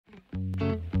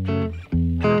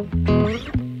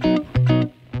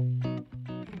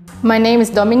My name is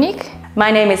Dominique.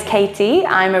 My name is Katie.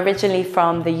 I'm originally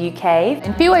from the UK.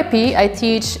 In PYP, I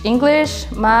teach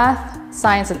English, math,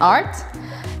 science and art.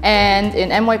 And in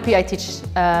MYP, I teach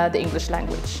the English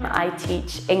language. I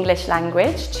teach English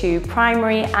language to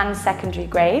primary and secondary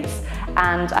grades,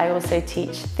 and I also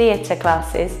teach theatre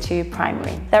classes to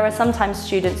primary. There are sometimes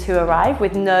students who arrive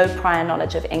with no prior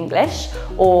knowledge of English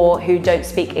or who don't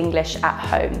speak English at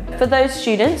home. For those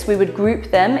students, we would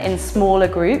group them in smaller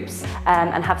groups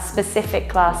and have specific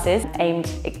classes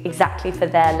aimed exactly for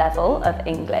their level of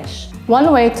English.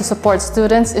 One way to support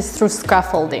students is through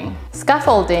scaffolding.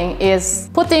 Scaffolding is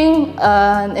putting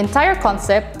an entire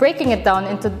concept, breaking it down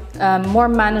into more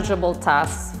manageable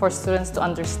tasks for students to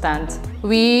understand.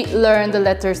 We learn the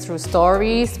letters through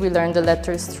stories, we learn the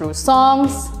letters through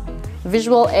songs,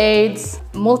 visual aids,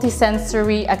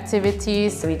 multisensory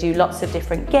activities. We do lots of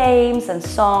different games and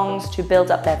songs to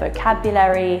build up their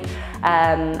vocabulary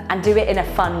and do it in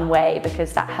a fun way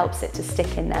because that helps it to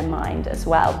stick in their mind as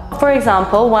well. For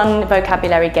example, one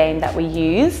vocabulary game that we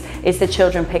use is the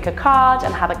children pick a card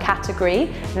and have a category,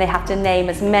 and they have to name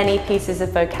as many pieces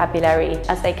of vocabulary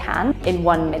as they can in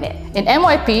 1 minute. In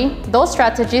MYP, those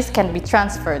strategies can be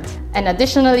transferred, and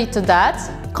additionally to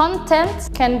that,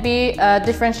 content can be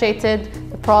differentiated,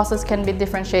 the process can be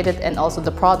differentiated, and also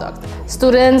the product.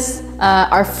 Students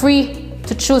are free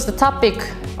to choose the topic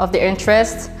of their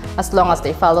interest as long as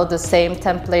they follow the same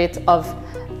template of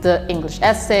the English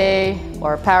essay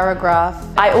or paragraph.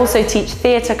 I also teach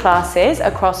theatre classes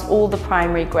across all the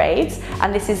primary grades,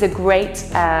 and this is a great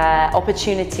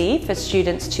opportunity for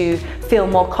students to feel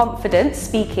more confident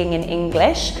speaking in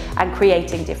English and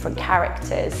creating different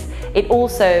characters. It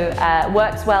also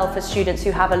works well for students who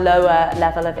have a lower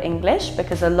level of English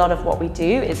because a lot of what we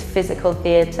do is physical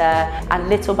theatre, and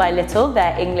little by little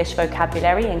their English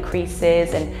vocabulary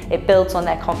increases and it builds on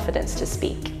their confidence to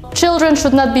speak. Children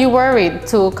should not be worried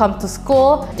to come to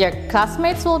school. Their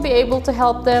classmates will be able to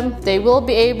help them. They will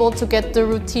be able to get the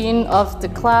routine of the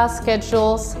class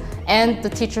schedules, and the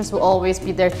teachers will always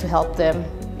be there to help them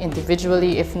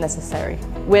individually if necessary.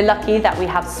 We're lucky that we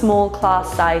have small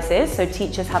class sizes, so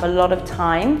teachers have a lot of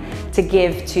time to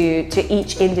give to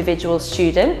each individual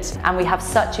student, and we have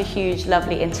such a huge,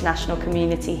 lovely international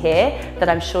community here that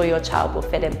I'm sure your child will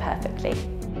fit in perfectly.